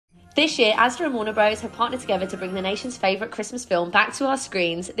This year, Asda and Warner Bros. Have partnered together to bring the nation's favourite Christmas film back to our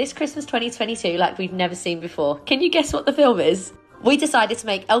screens this Christmas 2022 like we've never seen before. Can you guess what the film is? We decided to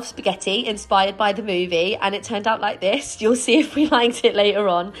make elf spaghetti inspired by the movie, and it turned out like this. You'll see if we liked it later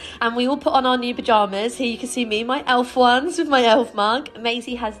on. And we all put on our new pyjamas. Here you can see me, my elf ones with my elf mug.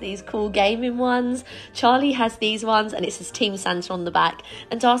 Maisie has these cool gaming ones. Charlie has these ones, and it says Team Santa on the back.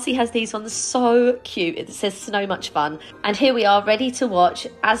 And Darcy has these ones, so cute. It says so much fun. And here we are, ready to watch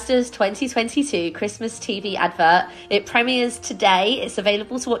Asda's 2022 Christmas TV advert. It premieres today. It's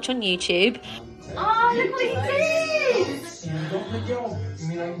available to watch on YouTube. Oh, look what he did!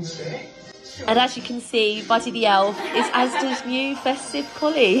 And as you can see, Buddy the Elf is Asda's new festive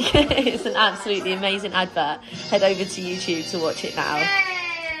colleague. It's an absolutely amazing advert. Head over to YouTube to watch it now. Yay!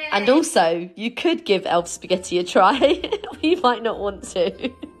 And also, you could give elf spaghetti a try. You might not want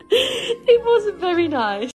to. It wasn't very nice.